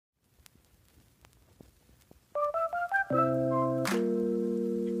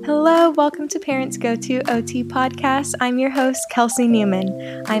Hello, welcome to Parents Go To OT podcast. I'm your host, Kelsey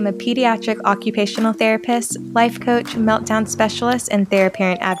Newman. I'm a pediatric occupational therapist, life coach, meltdown specialist, and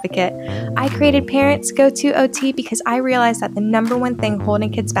therapeutic advocate. I created Parents Go To OT because I realized that the number one thing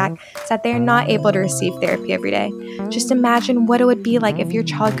holding kids back is that they are not able to receive therapy every day. Just imagine what it would be like if your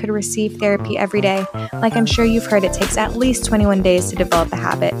child could receive therapy every day. Like I'm sure you've heard, it takes at least 21 days to develop a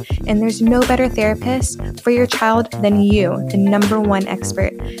habit. And there's no better therapist for your child than you, the number one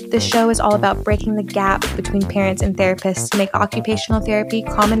expert. This show is all about breaking the gap between parents and therapists to make occupational therapy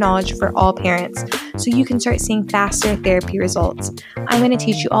common knowledge for all parents, so you can start seeing faster therapy results. I'm going to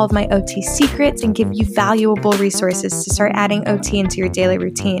teach you all of my OT secrets and give you valuable resources to start adding OT into your daily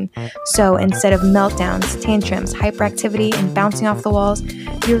routine. So instead of meltdowns, tantrums, hyperactivity, and bouncing off the walls,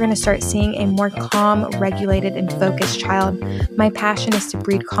 you're going to start seeing a more calm, regulated, and focused child. My passion is to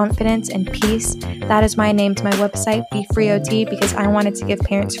breed confidence and peace. That is why I named my website Be Free OT, because I wanted to give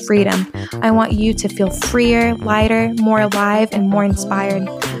parents freedom. I want you to feel freer, lighter, more alive, and more inspired.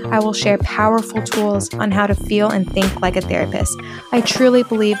 I will share powerful tools on how to feel and think like a therapist. I truly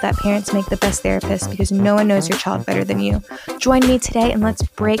believe that parents make the best therapists because no one knows your child better than you. Join me today and let's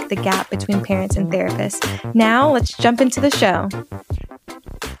break the gap between parents and therapists. Now, let's jump into the show.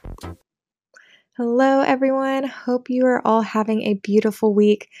 Hello, everyone. Hope you are all having a beautiful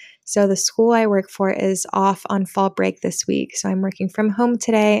week. So the school I work for is off on fall break this week. So I'm working from home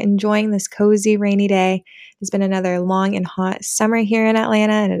today, enjoying this cozy rainy day. It's been another long and hot summer here in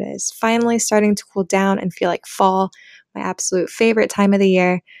Atlanta, and it is finally starting to cool down and feel like fall, my absolute favorite time of the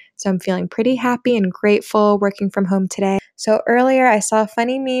year. So I'm feeling pretty happy and grateful working from home today. So earlier I saw a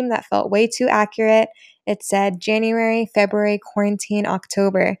funny meme that felt way too accurate. It said January, February, quarantine,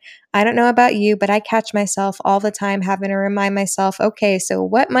 October. I don't know about you, but I catch myself all the time having to remind myself, okay, so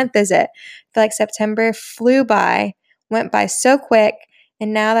what month is it? I feel like September flew by, went by so quick,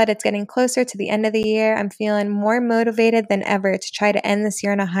 and now that it's getting closer to the end of the year, I'm feeling more motivated than ever to try to end this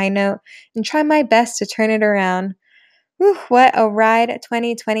year on a high note and try my best to turn it around. Whew, what a ride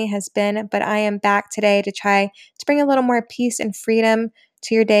 2020 has been, but I am back today to try to bring a little more peace and freedom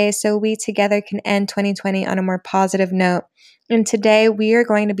to your day so we together can end 2020 on a more positive note. And today we are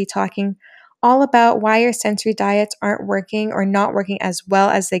going to be talking all about why your sensory diets aren't working or not working as well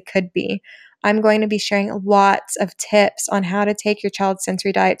as they could be. I'm going to be sharing lots of tips on how to take your child's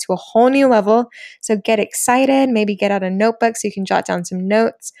sensory diet to a whole new level. So get excited, maybe get out a notebook so you can jot down some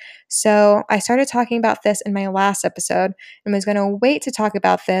notes. So I started talking about this in my last episode and was going to wait to talk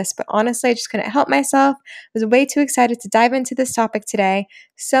about this, but honestly, I just couldn't help myself. I was way too excited to dive into this topic today.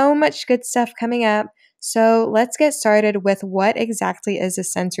 So much good stuff coming up. So let's get started with what exactly is a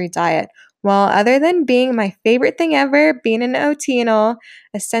sensory diet. Well, other than being my favorite thing ever, being an OT and all,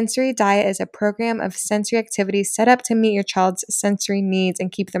 a sensory diet is a program of sensory activities set up to meet your child's sensory needs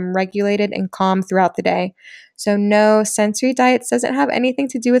and keep them regulated and calm throughout the day. So no, sensory diets doesn't have anything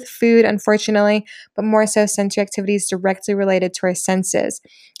to do with food, unfortunately, but more so sensory activities directly related to our senses.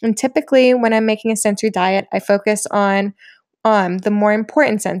 And typically when I'm making a sensory diet, I focus on the more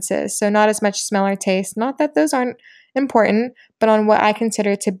important senses. So not as much smell or taste, not that those aren't important, but on what I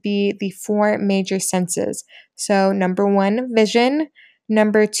consider to be the four major senses. So number one, vision.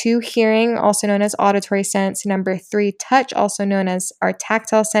 Number two, hearing, also known as auditory sense. Number three, touch, also known as our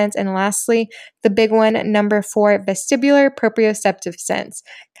tactile sense. And lastly, the big one, number four, vestibular proprioceptive sense.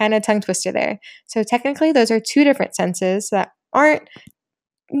 Kind of tongue twister there. So technically, those are two different senses that aren't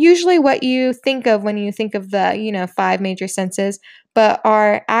usually what you think of when you think of the, five major senses, but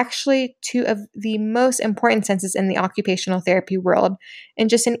are actually two of the most important senses in the occupational therapy world. And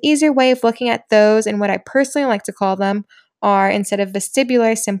just an easier way of looking at those, and what I personally like to call them, are instead of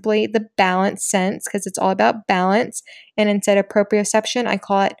vestibular, simply the balance sense, because it's all about balance. And instead of proprioception, I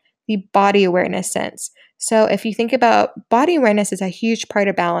call it the body awareness sense. So if you think about body awareness is a huge part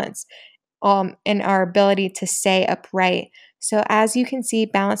of balance in our ability to stay upright. So as you can see,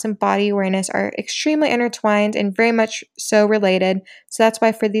 balance and body awareness are extremely intertwined and very much so related. So that's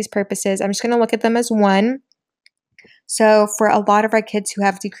why for these purposes, I'm just going to look at them as one. So for a lot of our kids who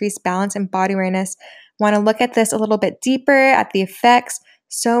have decreased balance and body awareness, want to look at this a little bit deeper at the effects.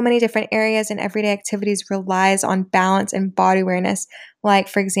 So many different areas and everyday activities relies on balance and body awareness, like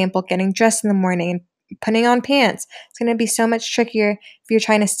for example, getting dressed in the morning and putting on pants. It's going to be so much trickier if you're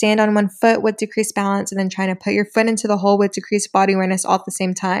trying to stand on one foot with decreased balance and then trying to put your foot into the hole with decreased body awareness all at the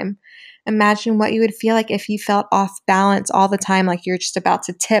same time. Imagine what you would feel like if you felt off balance all the time, like you're just about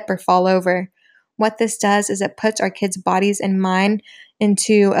to tip or fall over. What this does is it puts our kids' bodies and mind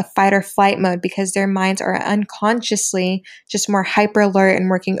into a fight or flight mode because their minds are unconsciously just more hyper alert and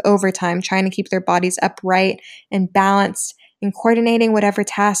working overtime, trying to keep their bodies upright and balanced and coordinating whatever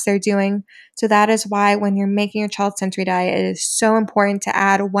tasks they're doing. So that is why when you're making your child's sensory diet, it is so important to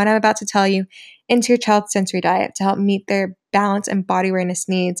add what I'm about to tell you into your child's sensory diet to help meet their balance and body awareness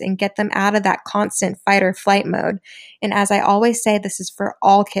needs and get them out of that constant fight or flight mode. And as I always say, this is for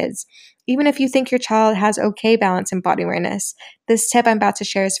all kids. Even if you think your child has okay balance and body awareness, this tip I'm about to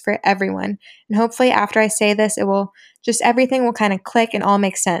share is for everyone. And hopefully after I say this, everything will kind of click and all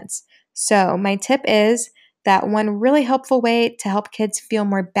make sense. So my tip is that one really helpful way to help kids feel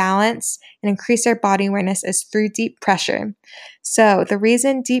more balanced and increase their body awareness is through deep pressure. So the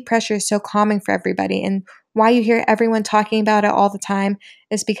reason deep pressure is so common for everybody and why you hear everyone talking about it all the time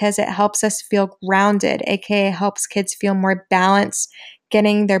is because it helps us feel grounded, aka helps kids feel more balanced,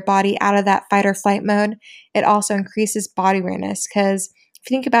 getting their body out of that fight or flight mode. It also increases body awareness because if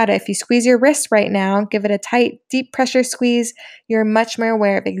you think about it, if you squeeze your wrist right now, give it a tight, deep pressure squeeze, you're much more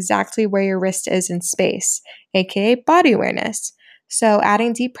aware of exactly where your wrist is in space, aka body awareness. So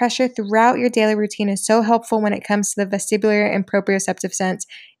adding deep pressure throughout your daily routine is so helpful when it comes to the vestibular and proprioceptive sense,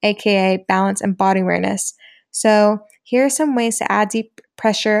 aka balance and body awareness. So here are some ways to add deep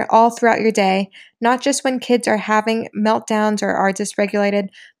pressure all throughout your day, not just when kids are having meltdowns or are dysregulated.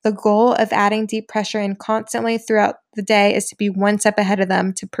 The goal of adding deep pressure in constantly throughout the day is to be one step ahead of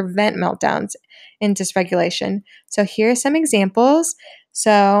them to prevent meltdowns and dysregulation. So here are some examples.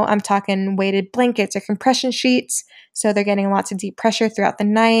 So I'm talking weighted blankets or compression sheets. So they're getting lots of deep pressure throughout the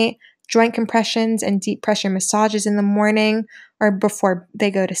night, joint compressions and deep pressure massages in the morning or before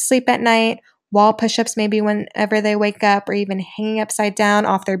they go to sleep at night. Wall push-ups maybe whenever they wake up, or even hanging upside down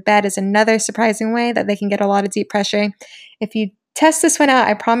off their bed is another surprising way that they can get a lot of deep pressure. If you test this one out,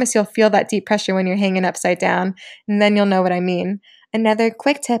 I promise you'll feel that deep pressure when you're hanging upside down, and then you'll know what I mean. Another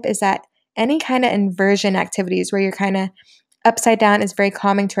quick tip is that any kind of inversion activities where you're kind of upside down is very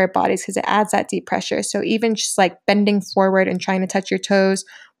calming to our bodies because it adds that deep pressure. So even just like bending forward and trying to touch your toes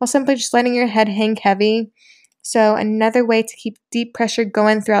while simply just letting your head hang heavy. So another way to keep deep pressure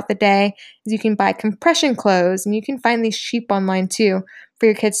going throughout the day is you can buy compression clothes, and you can find these cheap online too for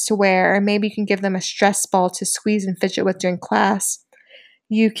your kids to wear, or maybe you can give them a stress ball to squeeze and fidget with during class.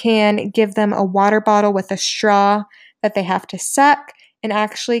 You can give them a water bottle with a straw that they have to suck and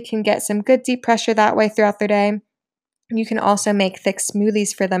actually can get some good deep pressure that way throughout their day. You can also make thick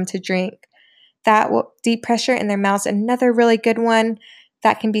smoothies for them to drink. Deep pressure in their mouths, another really good one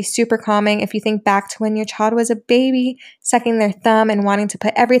that can be super calming. If you think back to when your child was a baby, sucking their thumb and wanting to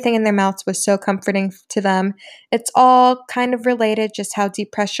put everything in their mouths was so comforting to them. It's all kind of related, just how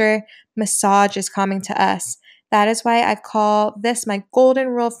deep pressure massage is calming to us. That is why I call this my golden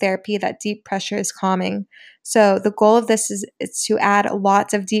rule of therapy, that deep pressure is calming. So the goal of this is to add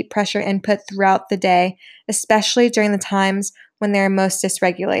lots of deep pressure input throughout the day, especially during the times when they're most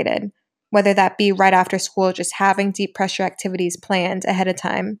dysregulated, whether that be right after school, just having deep pressure activities planned ahead of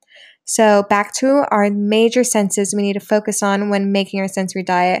time. So back to our major senses we need to focus on when making our sensory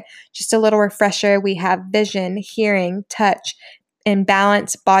diet. Just a little refresher, we have vision, hearing, touch, and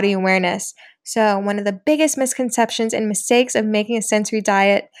balance, body awareness. So one of the biggest misconceptions and mistakes of making a sensory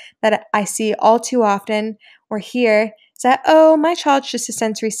diet that I see all too often or hear is that, oh, my child's just a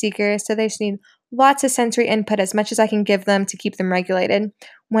sensory seeker, so they just need lots of sensory input, as much as I can give them to keep them regulated,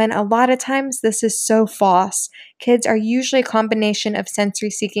 when a lot of times this is so false. Kids are usually a combination of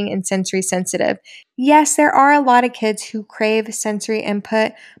sensory seeking and sensory sensitive. Yes, there are a lot of kids who crave sensory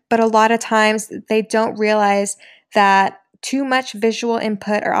input, but a lot of times they don't realize that too much visual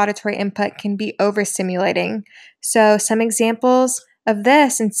input or auditory input can be overstimulating. So some examples of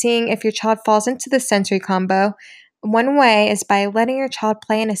this and seeing if your child falls into the sensory combo. One way is by letting your child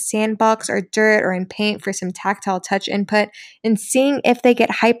play in a sandbox or dirt or in paint for some tactile touch input and seeing if they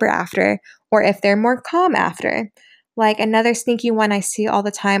get hyper after or if they're more calm after. Like another sneaky one I see all the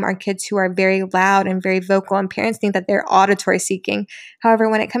time are kids who are very loud and very vocal, and parents think that they're auditory seeking. However,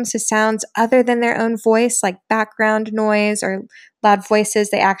 when it comes to sounds other than their own voice, like background noise or loud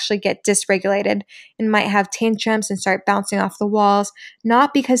voices, they actually get dysregulated and might have tantrums and start bouncing off the walls,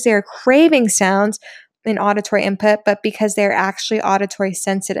 not because they're craving sounds and auditory input, but because they're actually auditory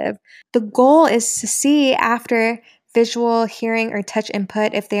sensitive. The goal is to see after visual, hearing, or touch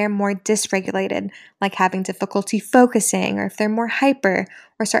input if they are more dysregulated, like having difficulty focusing, or if they're more hyper,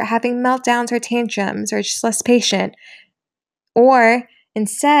 or start having meltdowns or tantrums, or just less patient. Or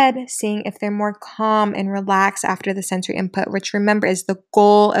instead, seeing if they're more calm and relaxed after the sensory input, which remember is the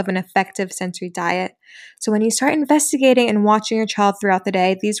goal of an effective sensory diet. So when you start investigating and watching your child throughout the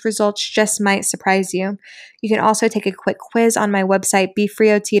day, these results just might surprise you. You can also take a quick quiz on my website,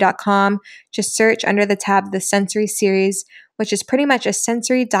 befreeot.com. Just search under the tab The Sensory Series which is pretty much a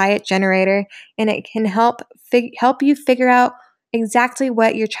sensory diet generator, and it can help you figure out exactly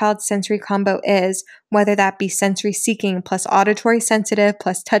what your child's sensory combo is, whether that be sensory seeking plus auditory sensitive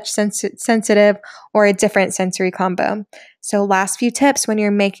plus touch sensitive, or a different sensory combo. So last few tips when you're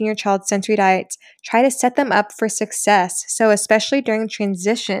making your child's sensory diets, try to set them up for success. So especially during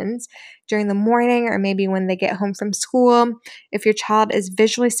transitions, during the morning, or maybe when they get home from school, if your child is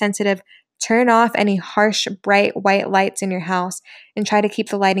visually sensitive, turn off any harsh, bright white lights in your house and try to keep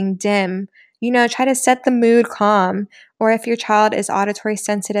the lighting dim. Try to set the mood calm. Or if your child is auditory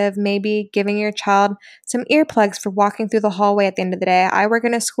sensitive, maybe giving your child some earplugs for walking through the hallway at the end of the day. I work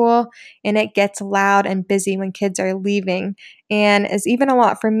in a school and it gets loud and busy when kids are leaving, and is even a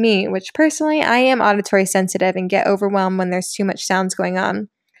lot for me, which personally I am auditory sensitive and get overwhelmed when there's too much sounds going on.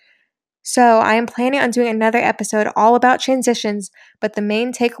 So I am planning on doing another episode all about transitions, but the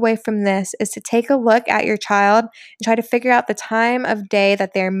main takeaway from this is to take a look at your child and try to figure out the time of day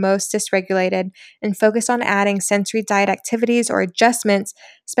that they're most dysregulated and focus on adding sensory diet activities or adjustments,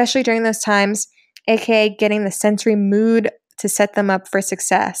 especially during those times, aka getting the sensory mood to set them up for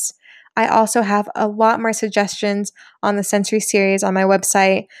success. I also have a lot more suggestions on the sensory series on my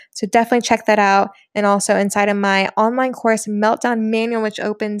website, so definitely check that out. And also inside of my online course, Meltdown Manual, which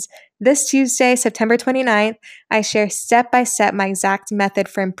opens this Tuesday, September 29th, I share step-by-step my exact method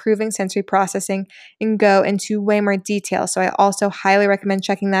for improving sensory processing and go into way more detail. So I also highly recommend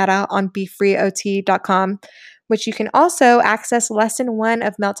checking that out on BeFreeOT.com, which you can also access lesson 1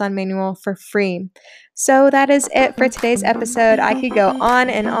 of Meltdown Manual for free. So that is it for today's episode. I could go on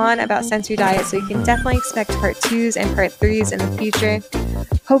and on about sensory diet, so you can definitely expect part 2s and part 3s in the future.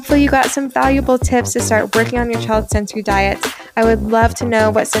 Hopefully you got some valuable tips to start working on your child's sensory diets. I would love to know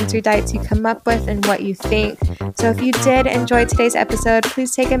what sensory diets you come up with and what you think. So if you did enjoy today's episode,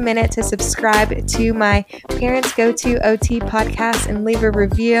 please take a minute to subscribe to my Parents Go To OT podcast and leave a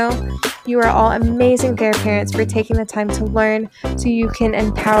review. You are all amazing parents for taking the time to learn so you can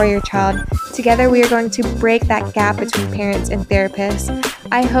empower your child. Together, we are going to break that gap between parents and therapists.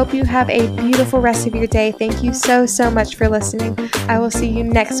 I hope you have a beautiful rest of your day. Thank you so much for listening. I will see you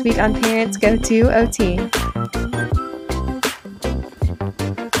next week on Parents Go To OT.